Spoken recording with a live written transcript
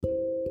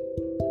Hey,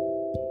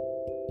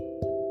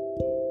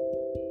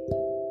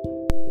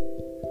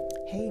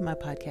 my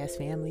podcast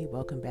family,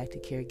 welcome back to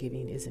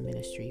Caregiving is a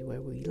Ministry, where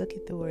we look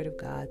at the Word of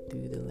God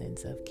through the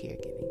lens of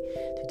caregiving.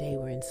 Today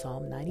we're in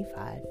Psalm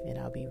 95, and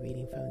I'll be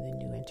reading from the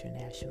New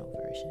International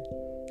Version.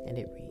 And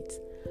it reads,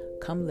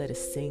 "Come, let us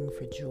sing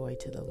for joy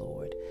to the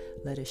Lord.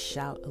 Let us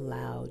shout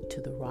aloud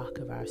to the rock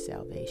of our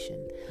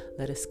salvation.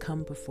 Let us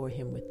come before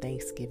him with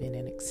thanksgiving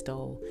and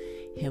extol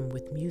him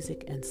with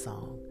music and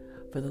song.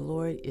 For the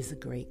Lord is a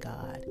great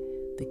God,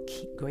 the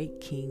great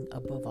King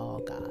above all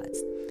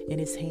gods. In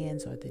his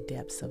hands are the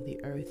depths of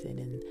the earth, and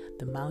in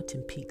the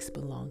mountain peaks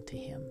belong to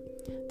him.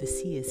 The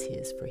sea is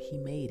his, for he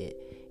made it,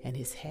 and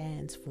his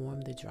hands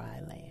formed the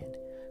dry land.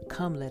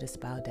 Come, let us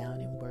bow down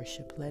and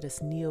worship. Let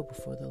us kneel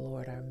before the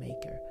Lord our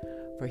Maker.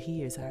 For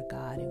he is our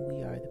God, and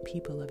we are the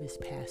people of his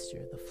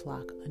pasture, the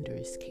flock under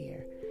his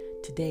care.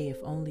 Today,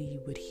 if only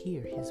you would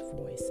hear his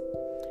voice.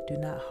 Do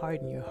not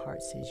harden your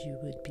hearts as you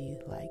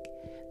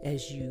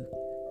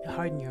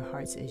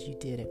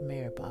did at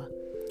Meribah,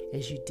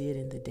 as you did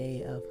in the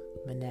day of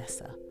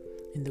Manasseh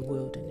in the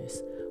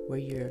wilderness, where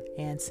your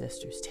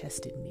ancestors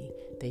tested me.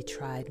 They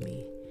tried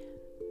me,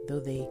 though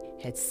they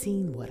had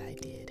seen what I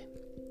did.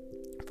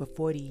 For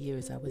 40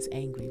 years I was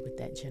angry with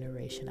that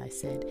generation. I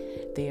said,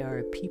 they are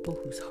a people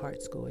whose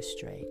hearts go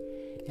astray,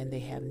 and they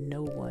have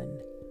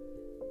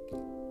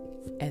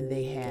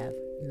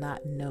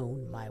not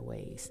known my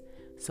ways.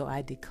 So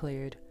I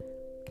declared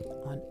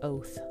on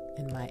oath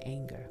in my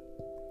anger,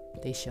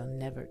 they shall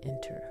never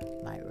enter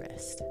my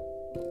rest."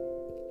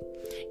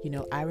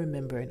 I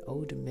remember an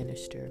older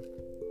minister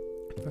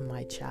from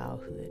my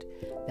childhood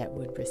that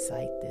would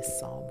recite this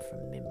psalm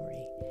from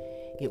memory.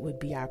 It would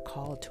be our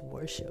call to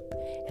worship,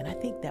 and I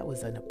think that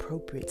was an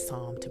appropriate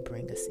psalm to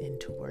bring us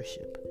into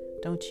worship.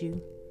 Don't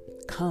you?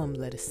 Come,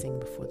 let us sing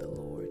before the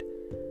Lord.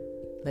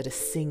 Let us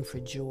sing for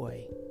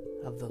joy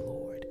of the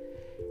Lord.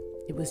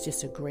 It was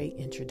just a great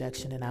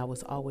introduction, and I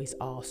was always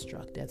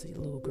awestruck as a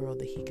little girl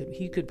that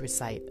he could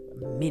recite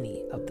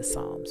many of the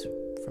psalms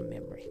from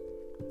memory.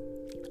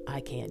 I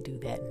can't do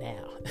that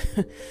now.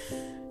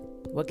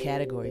 What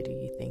category do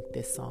you think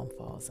this psalm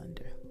falls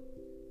under?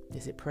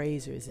 Is it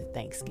praise or is it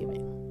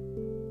thanksgiving?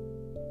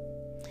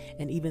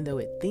 And even though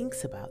it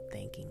thinks about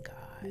thanking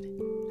God,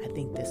 I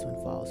think this one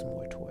falls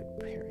more toward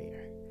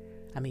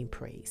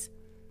praise.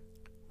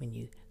 When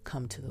you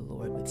come to the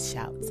Lord with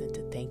shouts and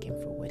to thank him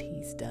for what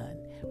he's done,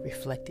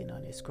 reflecting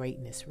on his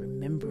greatness,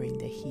 remembering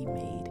that he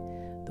made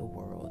the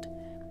world.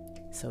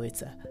 So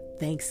it's a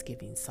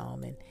Thanksgiving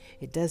psalm, and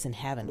it doesn't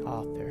have an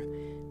author.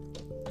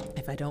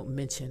 If I don't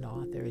mention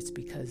author, it's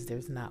because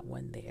there's not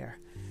one there.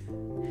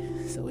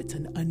 So it's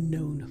an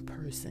unknown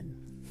person.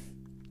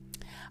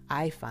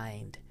 I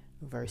find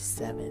verse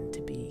 7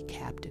 to be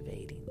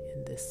captivating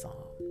in this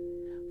psalm.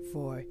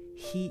 For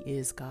he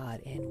is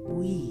God, and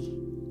we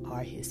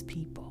are his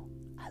people.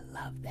 I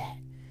love that.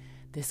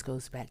 This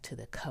goes back to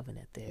the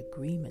covenant, the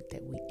agreement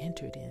that we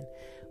entered in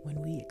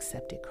when we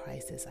accepted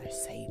Christ as our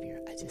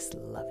Savior. I just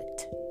love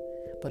it.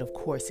 But of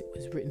course, it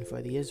was written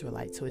for the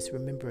Israelites, so it's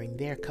remembering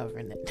their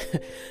covenant,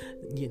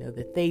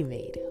 that they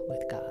made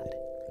with God.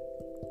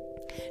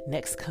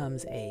 Next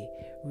comes a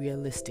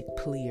realistic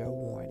plea or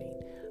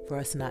warning for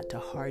us not to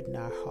harden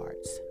our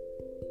hearts.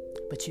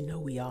 But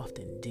we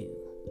often do.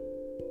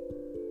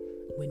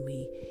 When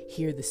we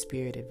hear the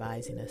Spirit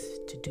advising us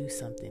to do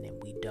something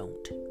and we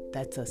don't,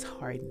 that's us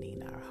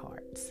hardening our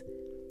hearts.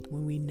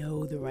 When we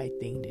know the right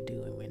thing to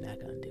do and we're not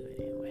going to do it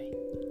anyway,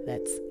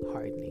 that's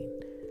hardening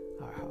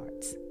our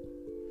hearts.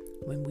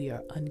 When we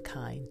are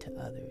unkind to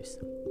others,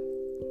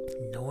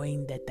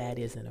 knowing that that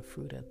isn't a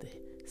fruit of the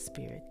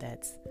Spirit,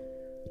 that's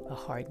a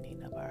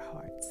hardening of our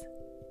hearts.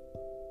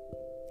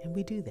 And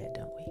we do that,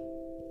 don't we?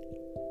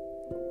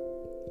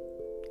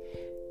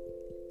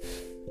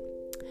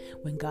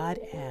 When God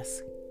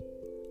asks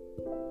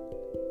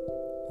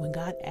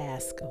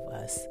of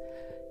us,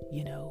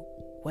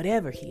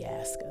 whatever he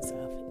asks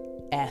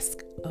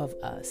of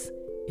us,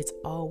 it's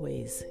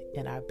always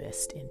in our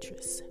best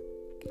interest.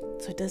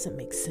 So it doesn't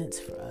make sense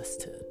for us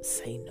to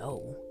say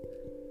no.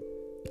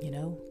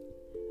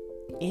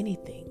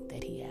 Anything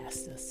that he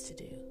asks us to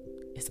do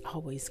is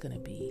always going to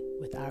be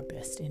with our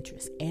best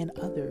interest and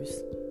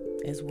others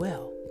as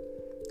well.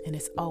 And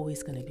it's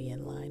always going to be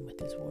in line with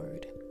his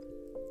word.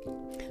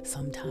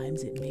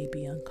 Sometimes it may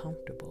be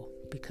uncomfortable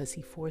because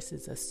he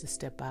forces us to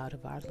step out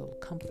of our little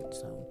comfort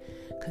zone,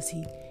 because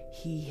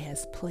he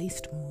has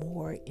placed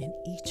more in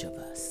each of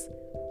us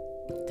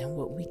than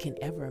what we can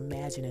ever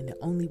imagine. And the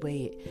only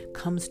way it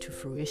comes to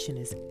fruition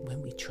is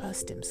when we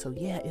trust him. So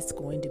yeah, it's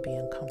going to be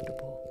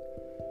uncomfortable.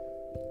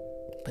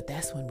 But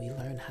that's when we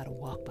learn how to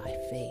walk by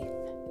faith.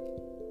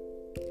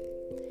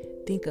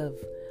 Think of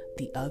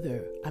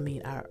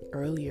our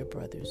earlier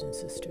brothers and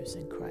sisters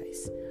in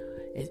Christ.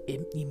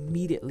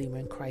 Immediately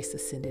when Christ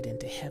ascended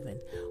into heaven,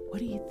 what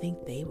do you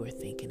think they were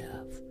thinking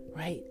of,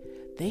 right?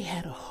 They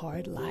had a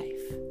hard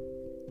life,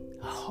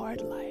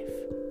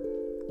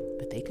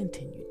 but they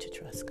continued to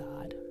trust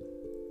God.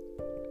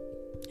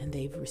 And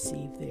they've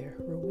received their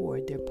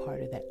reward. They're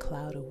part of that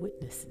cloud of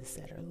witnesses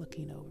that are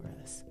looking over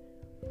us.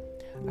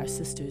 our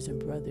sisters and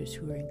brothers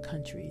who are in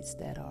countries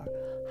that are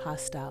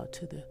hostile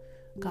to the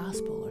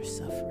gospel are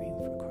suffering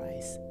for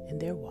Christ, and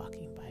they're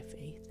walking by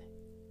faith.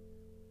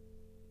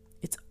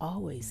 It's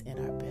always in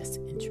our best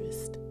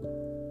interest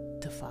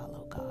to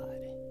follow God,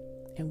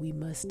 and we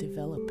must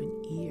develop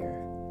an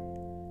ear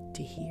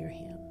to hear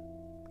him.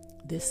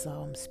 This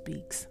psalm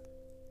speaks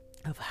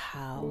of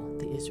how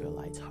the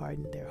Israelites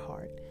hardened their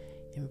heart.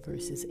 In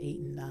verses 8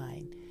 and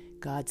 9,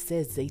 God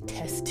says they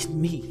tested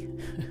me.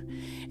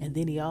 And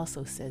then he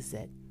also says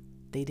that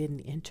they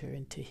didn't enter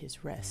into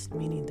his rest,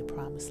 meaning the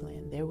promised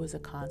land. There was a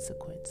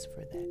consequence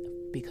for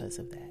that because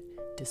of that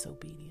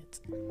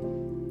disobedience.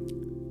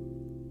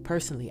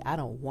 Personally, I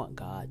don't want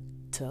God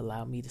to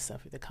allow me to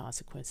suffer the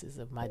consequences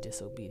of my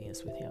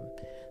disobedience with him.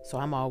 So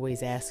I'm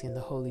always asking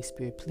the Holy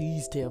Spirit,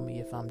 please tell me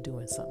if I'm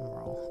doing something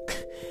wrong.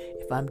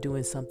 If I'm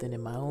doing something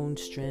in my own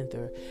strength,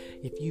 or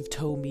if you've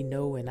told me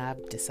no and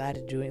I've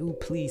decided to do it,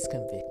 please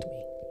convict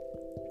me.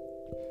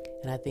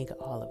 And I think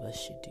all of us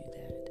should do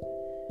that.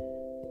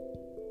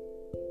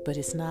 But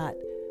it's not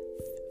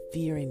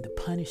fearing the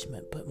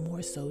punishment, but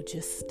more so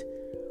just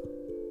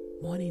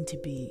wanting to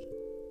be,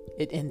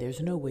 and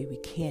there's no way we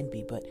can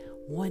be, but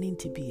wanting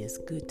to be as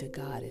good to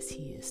God as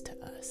he is to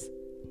us.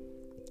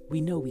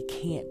 We know we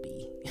can't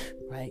be,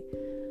 right?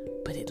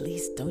 But at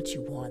least don't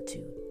you want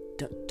to?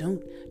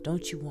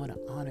 Don't you want to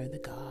honor the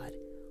God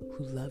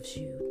who loves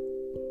you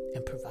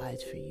and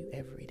provides for you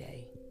every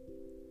day?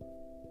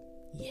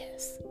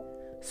 Yes.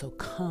 So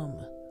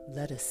come,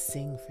 let us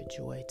sing for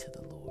joy to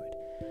the Lord.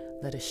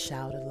 Let us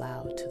shout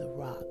aloud to the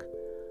rock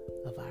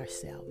of our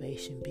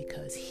salvation,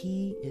 because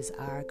he is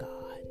our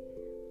God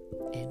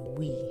and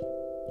we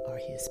are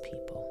his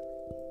people.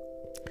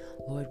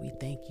 Lord, we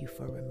thank you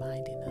for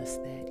reminding us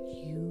that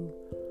you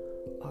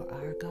are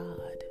our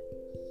God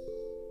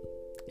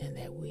and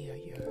that we are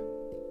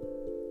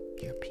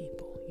your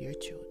people, your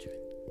children.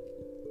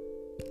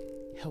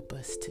 Help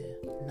us to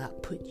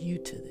not put you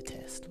to the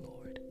test,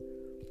 Lord,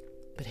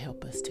 but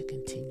help us to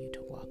continue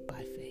to walk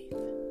by faith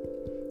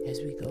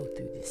as we go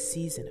through this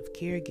season of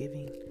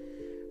caregiving,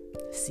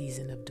 a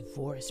season of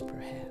divorce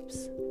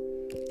perhaps,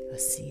 a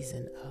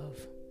season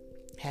of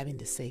having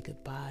to say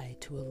goodbye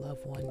to a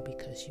loved one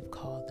because you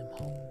called them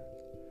home,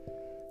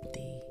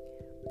 the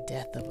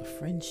death of a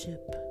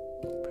friendship,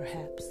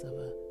 perhaps of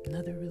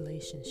another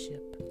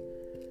relationship.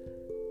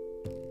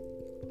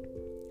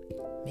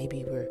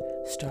 Maybe we're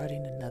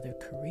starting another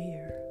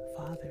career.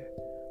 Father,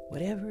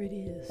 whatever it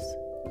is,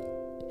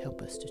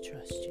 help us to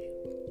trust you.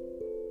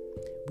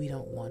 We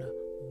don't want to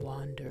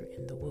wander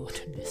in the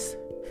wilderness.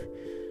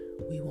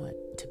 We want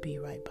to be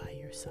right by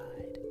your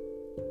side.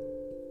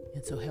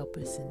 And so help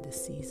us in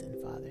this season,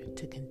 Father,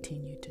 to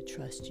continue to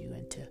trust you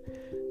and to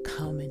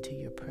come into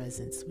your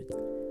presence with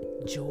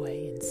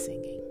joy and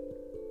singing,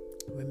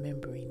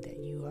 remembering that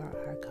you are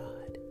our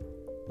God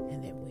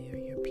and that we are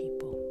your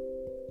people.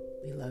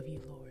 We love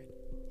you, Lord.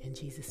 In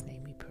Jesus'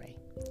 name we pray.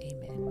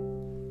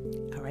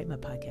 Amen. All right, my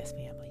podcast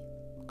family,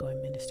 go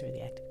and minister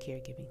the act of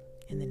caregiving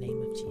in the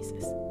name of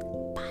Jesus.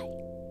 Bye.